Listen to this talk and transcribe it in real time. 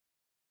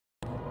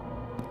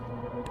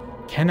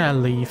Can I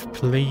leave,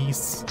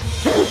 please?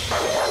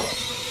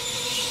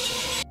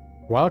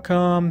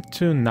 Welcome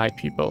to Night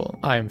People.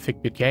 I am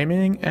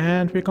ThickBeardGaming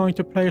and we're going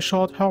to play a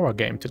short horror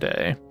game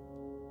today.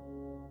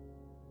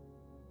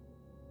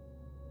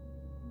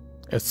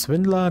 A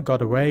swindler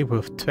got away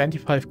with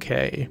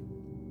 25k.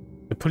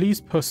 The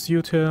police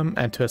pursued him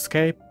and to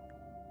escape,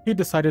 he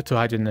decided to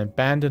hide in an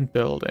abandoned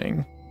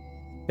building.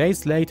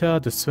 Days later,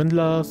 the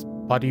swindler's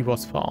body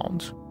was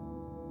found,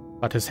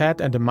 but his head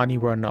and the money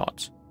were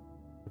not.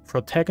 The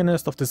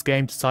protagonist of this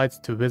game decides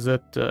to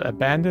visit the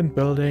abandoned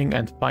building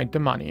and find the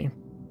money.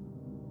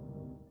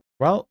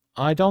 Well,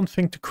 I don't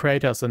think the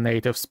creator is a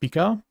native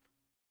speaker.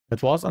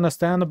 It was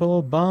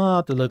understandable,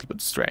 but a little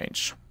bit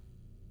strange.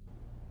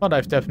 But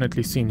I've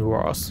definitely seen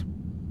worse.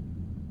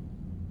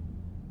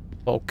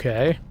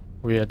 Okay,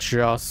 we are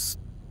just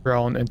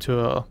thrown into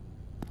a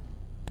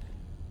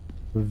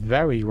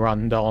very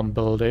rundown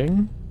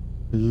building.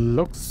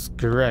 Looks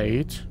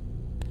great.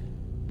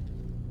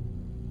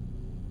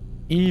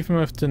 Even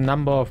if the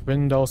number of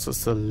windows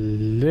is a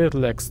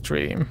little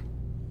extreme.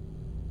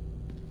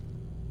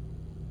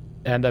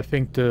 And I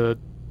think the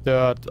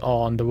dirt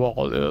on the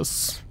wall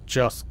is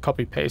just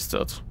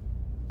copy-pasted.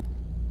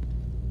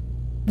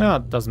 No,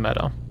 it doesn't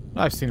matter.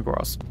 I've seen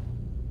worse.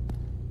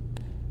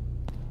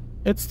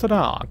 It's too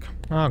dark.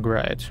 Oh,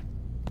 great.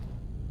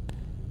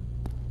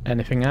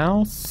 Anything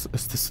else?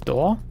 Is this a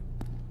door?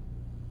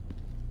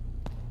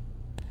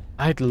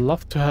 I'd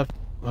love to have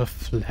a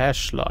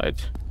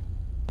flashlight.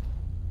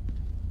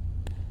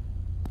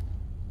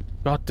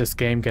 God, this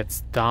game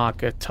gets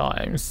dark at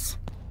times.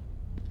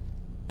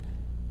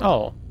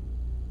 Oh,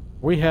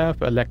 we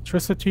have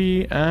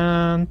electricity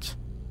and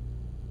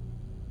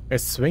a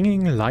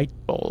swinging light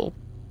bulb.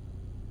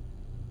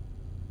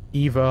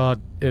 Either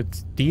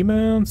it's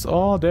demons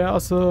or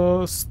there's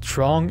a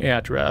strong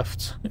air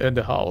draft in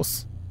the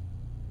house.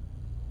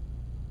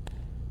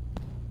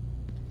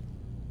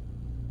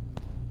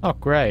 Oh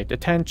great,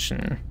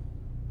 attention.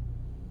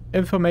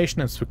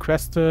 Information is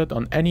requested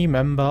on any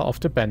member of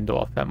the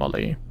Bendor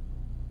family.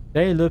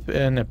 They live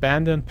in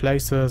abandoned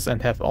places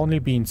and have only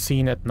been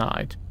seen at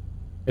night.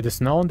 It is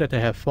known that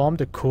they have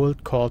formed a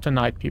cult called the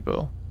Night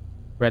People,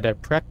 where they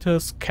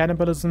practice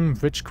cannibalism,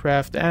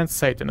 witchcraft and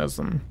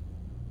Satanism.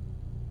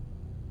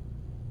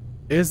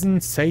 Isn't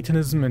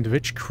Satanism and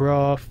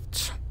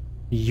witchcraft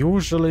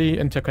usually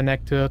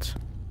interconnected?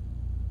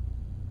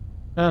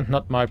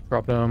 Not my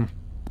problem.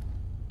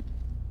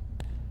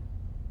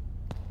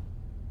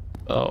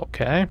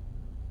 Okay.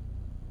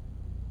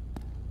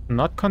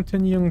 Not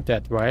continuing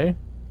that way.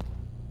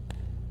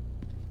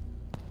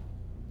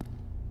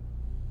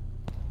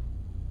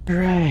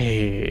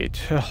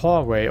 Great, a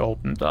hallway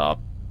opened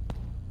up.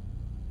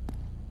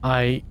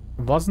 I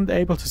wasn't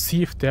able to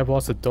see if there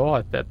was a door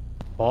at that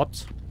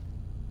spot.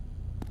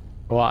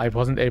 Or I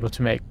wasn't able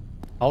to make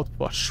out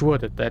for sure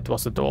that that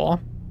was a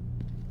door.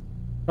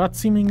 But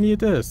seemingly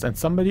it is, and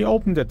somebody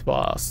opened it for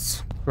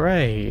us.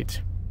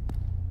 Great.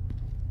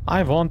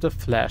 I want a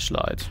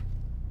flashlight.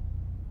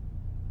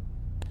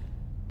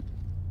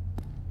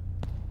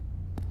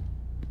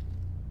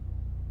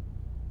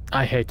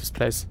 I hate this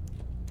place.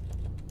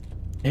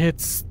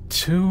 It's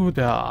too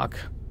dark.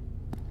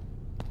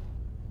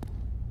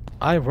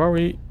 I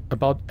worry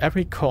about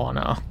every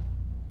corner.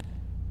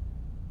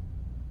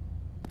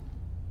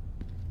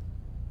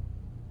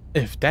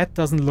 If that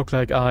doesn't look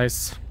like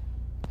ice,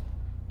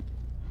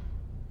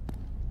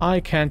 I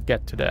can't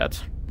get to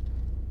that.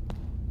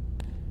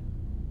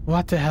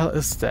 What the hell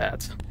is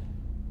that?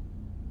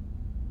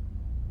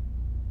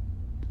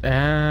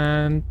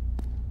 And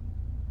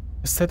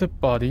is that a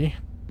body?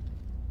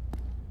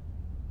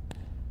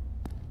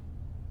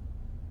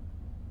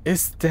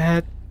 Is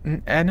that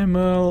an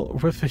animal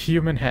with a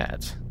human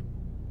head?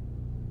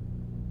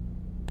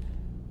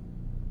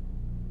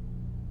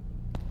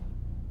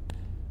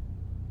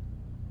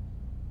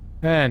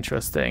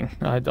 Interesting.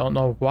 I don't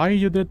know why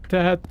you did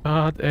that,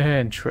 but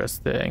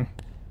interesting.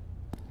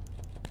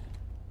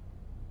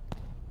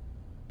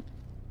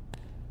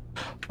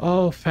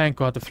 Oh, thank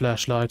God, the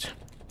flashlight.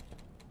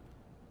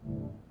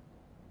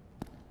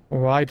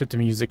 Why did the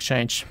music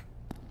change?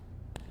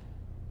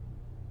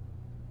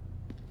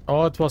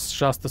 Oh, it was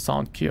just a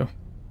sound cue.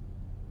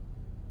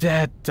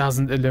 That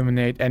doesn't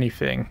illuminate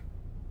anything.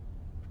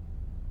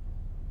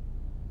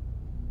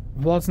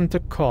 Wasn't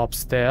the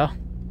corpse there?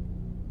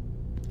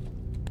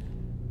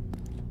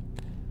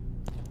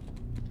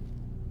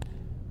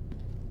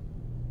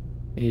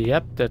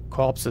 Yep, that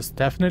corpse is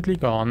definitely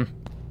gone.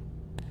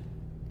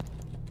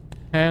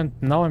 And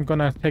now I'm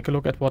gonna take a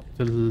look at what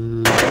the...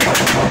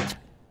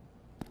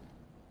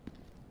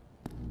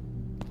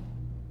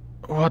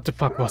 What the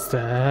fuck was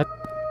that?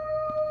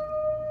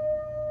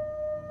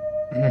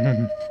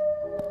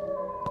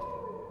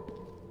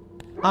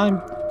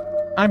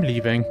 I'm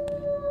leaving.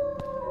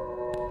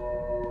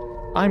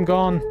 I'm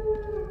gone.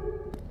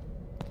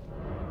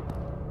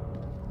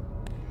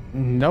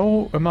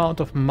 No amount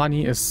of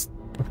money is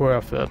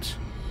worth it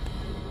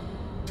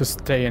to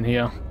stay in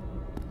here.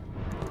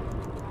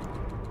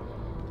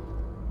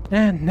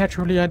 And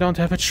naturally I don't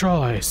have a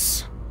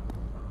choice.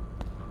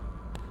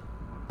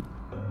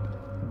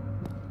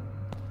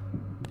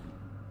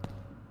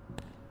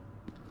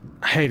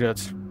 hate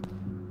it.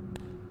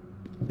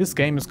 This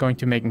game is going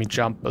to make me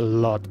jump a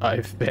lot,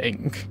 I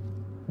think.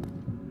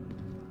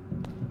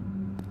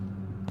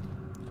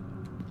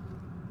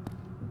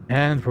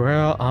 And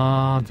where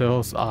are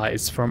those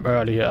eyes from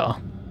earlier?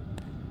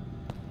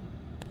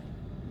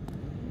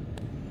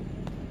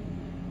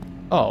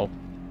 Oh.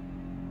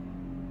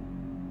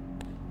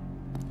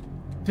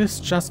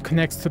 This just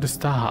connects to the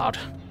start.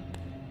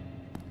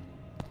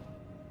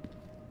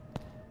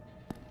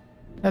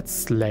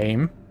 That's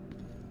lame.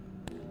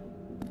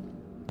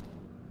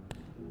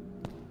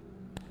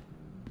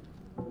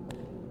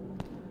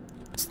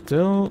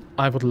 Still,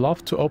 I would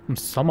love to open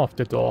some of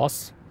the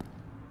doors.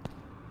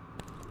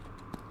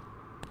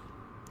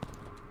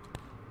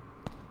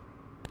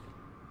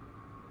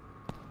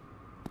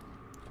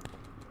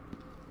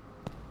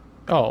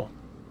 Oh,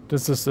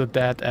 this is a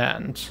dead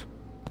end.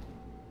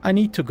 I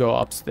need to go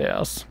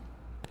upstairs.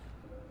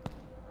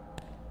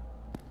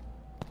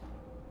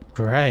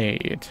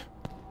 Great.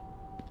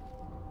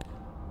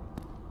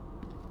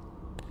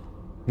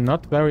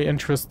 Not very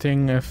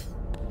interesting if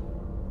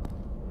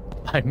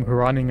I'm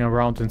running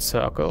around in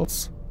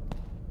circles.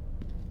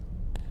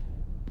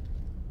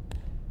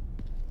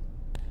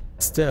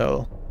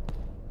 Still,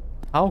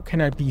 how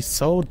can I be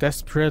so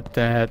desperate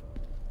that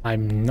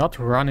I'm not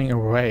running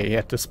away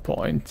at this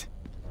point?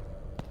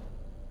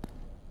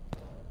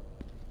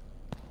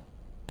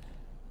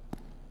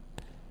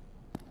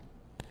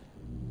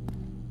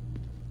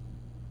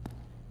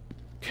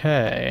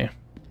 Okay,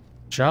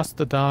 just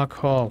a dark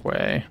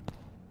hallway.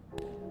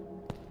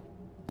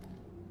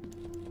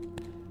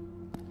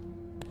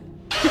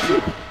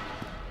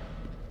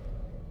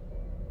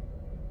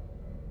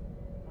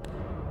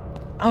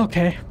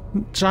 Okay,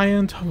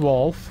 giant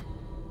wolf.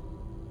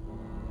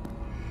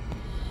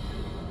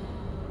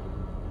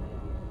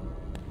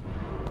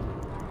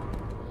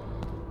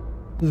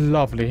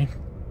 Lovely.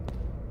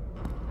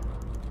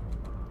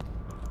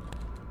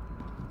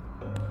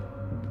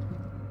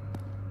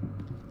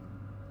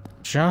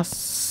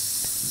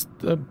 Just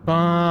a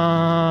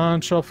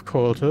bunch of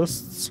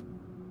cultists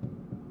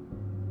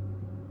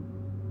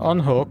on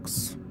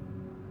hooks.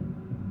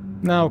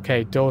 Now,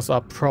 okay, those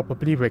are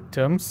probably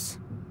victims.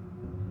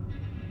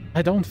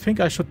 I don't think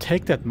I should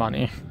take that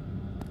money.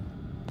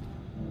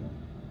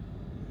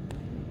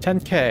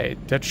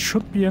 10k, that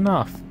should be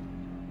enough.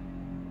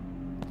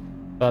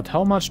 But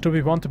how much do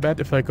we want to bet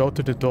if I go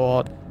to the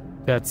door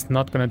that's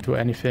not gonna do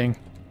anything?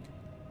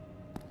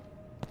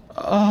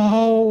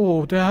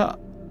 Oh, there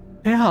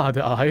are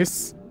the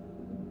eyes.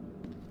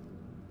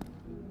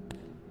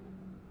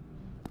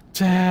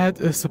 That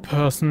is a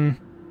person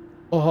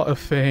or a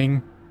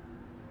thing.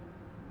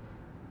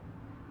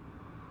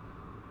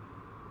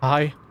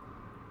 Hi.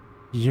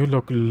 You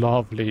look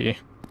lovely.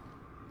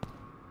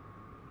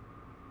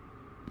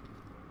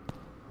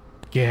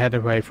 Get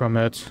away from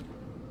it.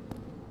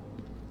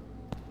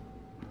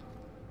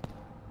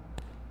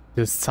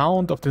 The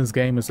sound of this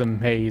game is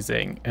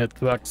amazing. It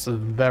works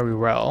very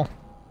well.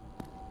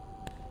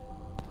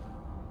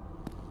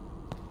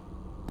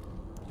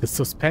 The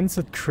suspense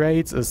it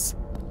creates is,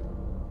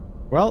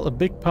 well, a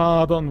big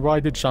part on why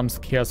the jump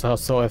scares are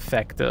so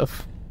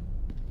effective.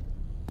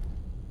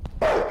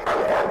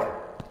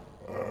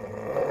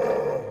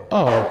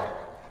 Oh.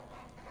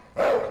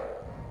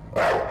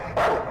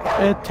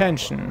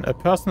 Attention. A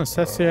person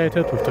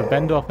associated with the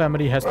Bendor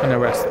family has been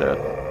arrested.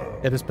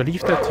 It is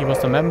believed that he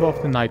was a member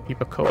of the Night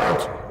Peeper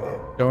cult.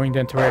 During the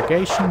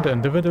interrogation, the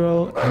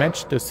individual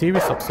mentioned a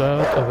series of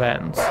absurd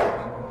events,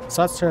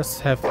 such as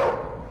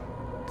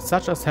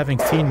having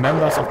seen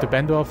members of the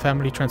Bendor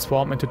family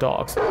transform into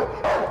dogs.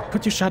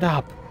 Could you shut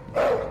up?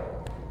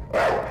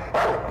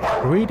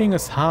 Reading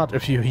is hard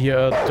if you hear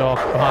a dog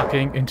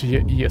barking into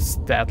your ears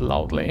that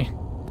loudly.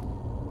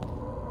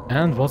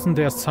 And wasn't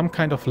there some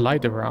kind of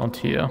light around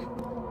here?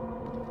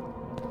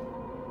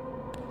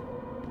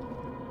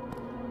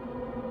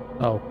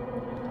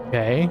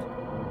 Okay.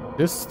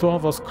 This door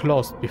was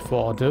closed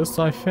before this,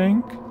 I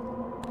think.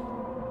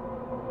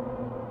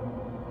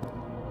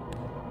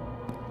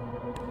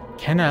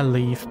 Can I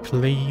leave,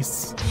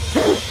 please?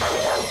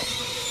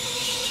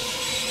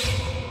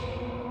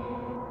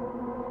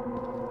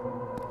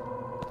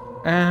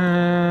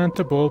 And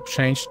the bulb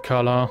changed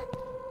color.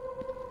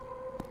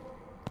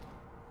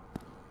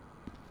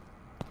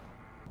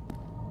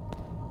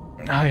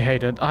 I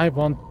hate it. I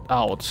want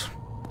out.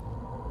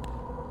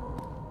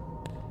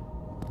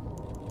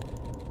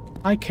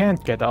 I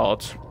can't get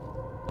out.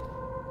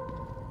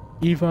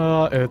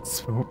 Either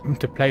it's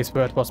the place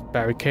where it was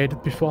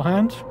barricaded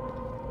beforehand,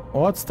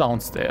 or it's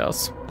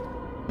downstairs.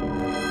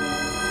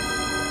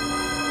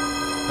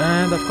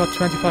 And I've got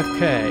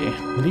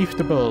 25k. Leave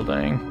the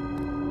building.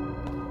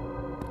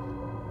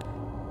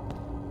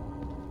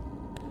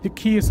 The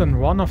key is in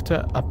one of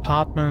the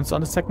apartments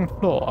on the second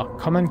floor.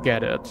 Come and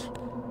get it.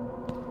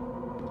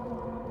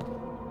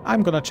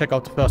 I'm gonna check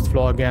out the first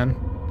floor again,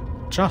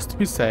 just to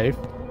be safe.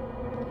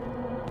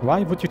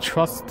 Why would you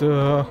trust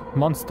the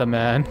monster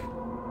man?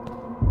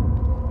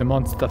 The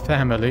monster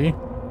family?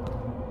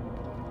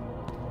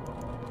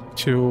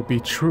 To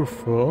be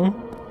truthful?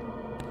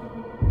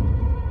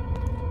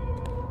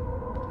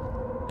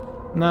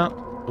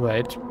 No,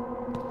 wait.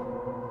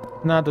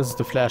 No, this is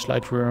the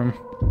flashlight room.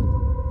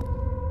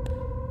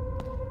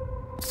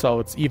 So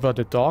it's either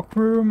the dog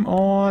room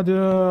or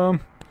the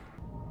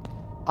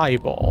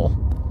eyeball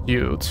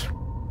dude.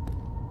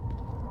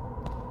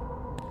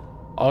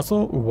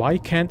 Also, why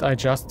can't I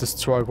just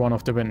destroy one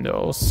of the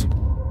windows?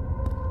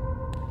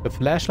 The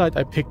flashlight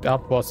I picked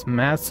up was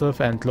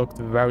massive and looked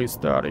very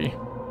sturdy.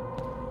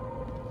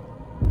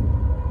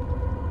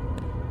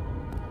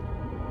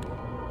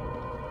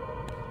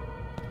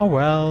 Oh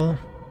well.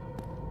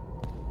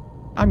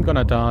 I'm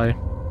gonna die.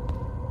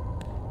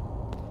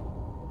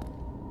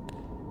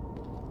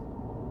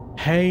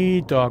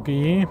 Hey,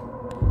 doggy.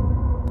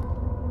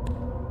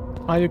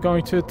 Are you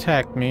going to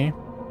attack me?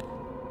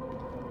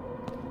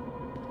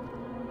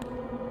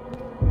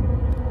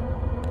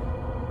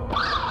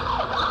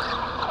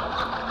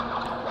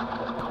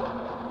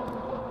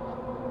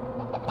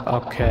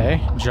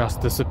 Okay,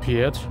 just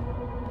disappeared.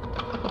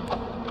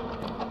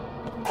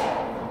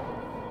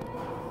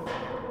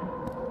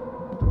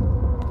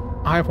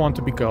 I want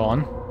to be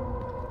gone.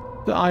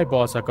 The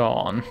eyeballs are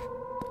gone.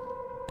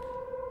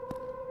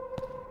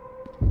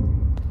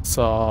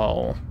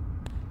 So,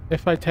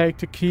 if I take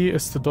the key,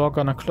 is the door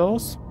gonna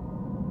close?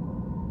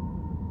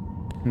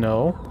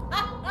 No.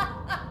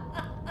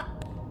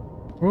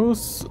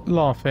 Who's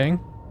laughing?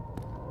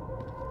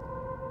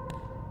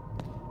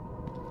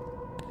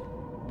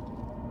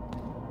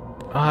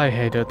 I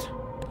hate it.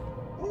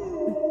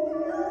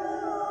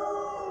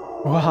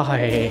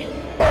 Why?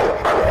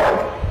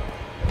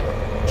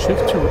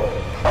 Shift to...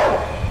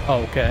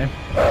 Okay.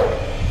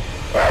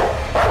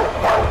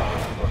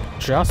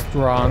 Just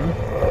run.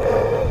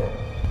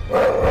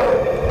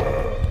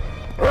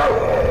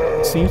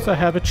 Seems I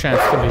have a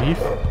chance to leave.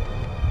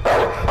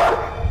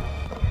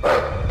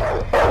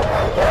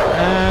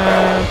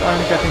 And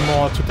I'm getting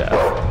more to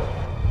death.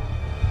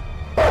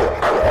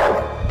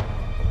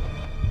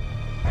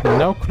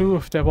 No clue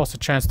if there was a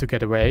chance to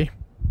get away.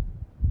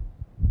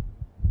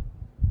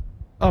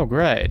 Oh,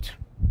 great.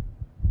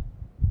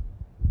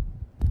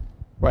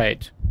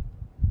 Wait.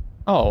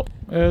 Oh,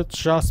 it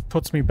just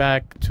puts me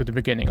back to the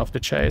beginning of the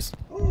chase.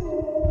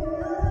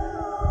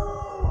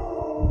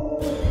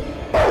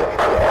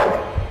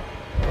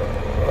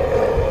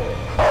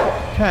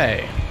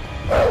 Okay.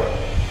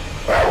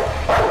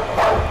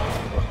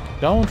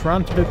 Don't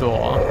run to the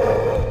door.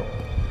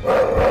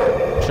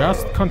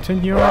 Just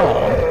continue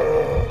on.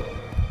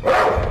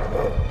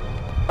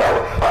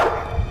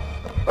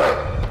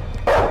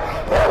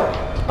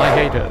 I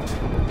hate it.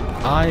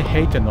 I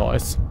hate the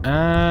noise.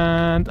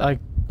 And I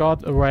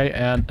got away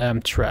and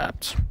am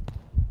trapped.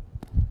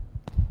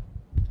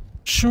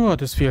 Sure,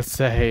 this feels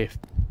safe.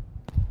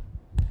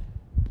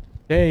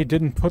 They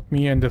didn't put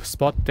me in the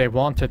spot they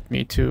wanted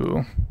me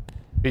to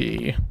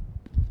be.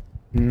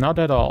 Not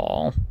at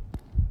all.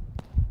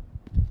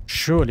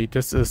 Surely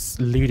this is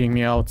leading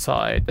me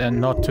outside and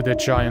not to the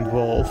giant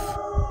wolf.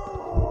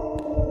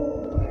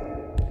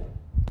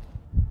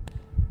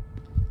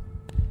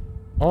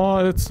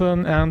 Or it's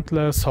an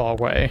endless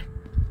hallway.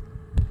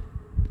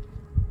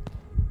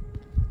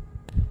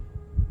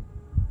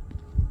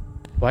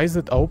 Why is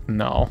it open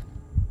now?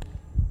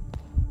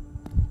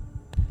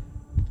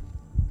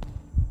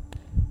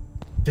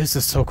 This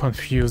is so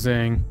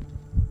confusing.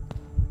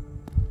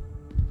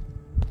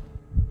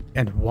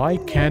 And why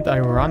can't I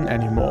run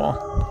anymore?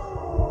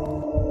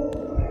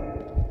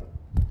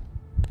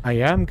 I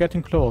am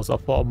getting closer.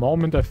 For a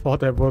moment I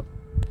thought it would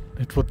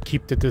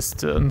keep the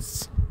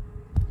distance.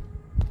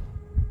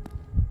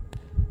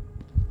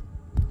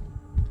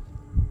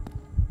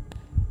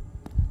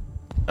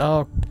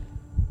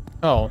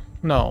 Oh,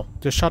 no.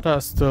 The shutter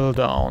is still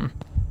down.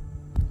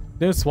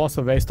 This was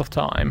a waste of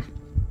time.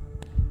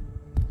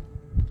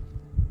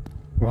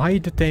 Why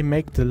did they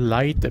make the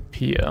light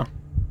appear?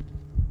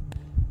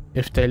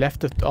 If they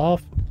left it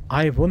off,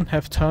 I wouldn't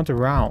have turned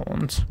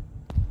around.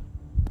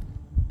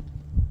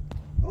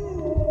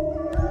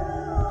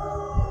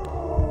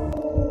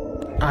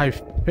 I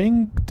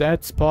think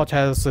that spot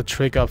has a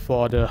trigger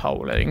for the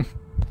howling.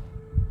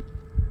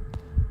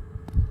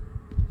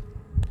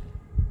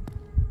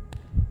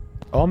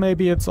 Or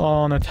maybe it's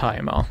on a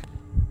timer.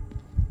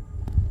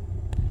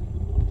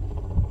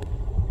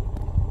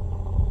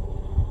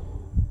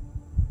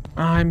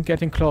 I'm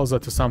getting closer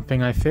to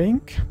something, I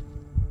think.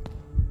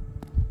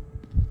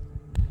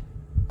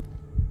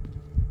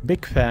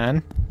 Big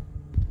fan.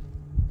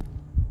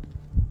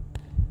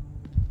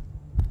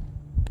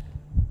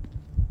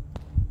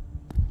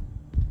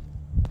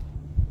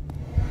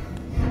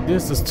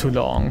 This is too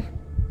long.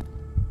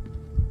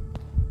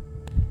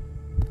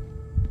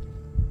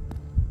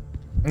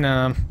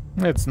 Nah,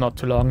 it's not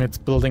too long. It's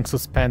building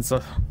suspense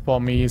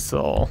for me,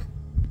 so...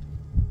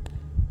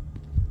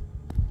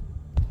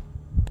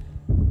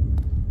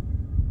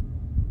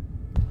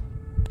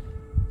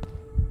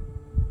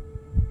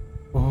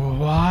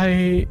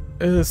 Why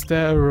is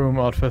there a room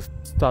all of a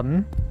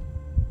sudden?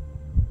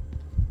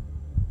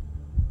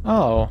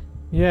 Oh,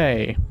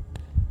 yay.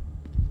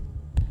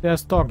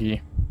 There's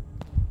Doggy.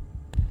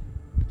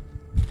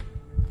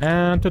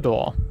 And the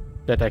door.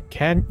 that I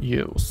can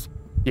use.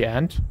 The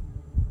end.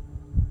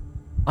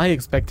 I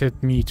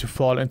expected me to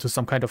fall into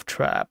some kind of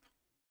trap.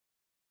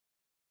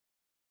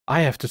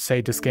 I have to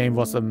say this game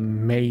was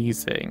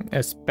amazing,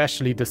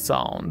 especially the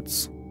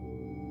sounds.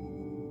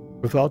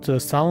 Without the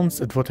sounds,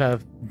 it would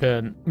have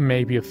been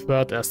maybe a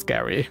third as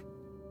scary.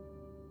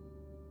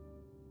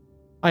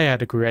 I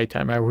had a great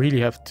time. I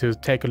really have to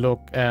take a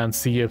look and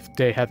see if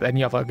they have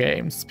any other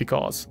games,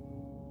 because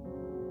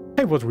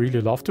I would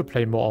really love to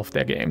play more of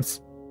their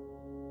games.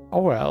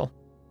 Oh well.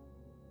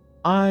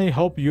 I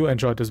hope you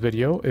enjoyed this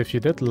video. If you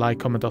did, like,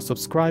 comment or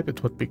subscribe,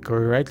 it would be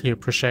greatly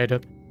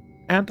appreciated.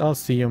 And I'll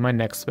see you in my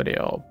next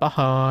video.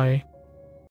 Bye!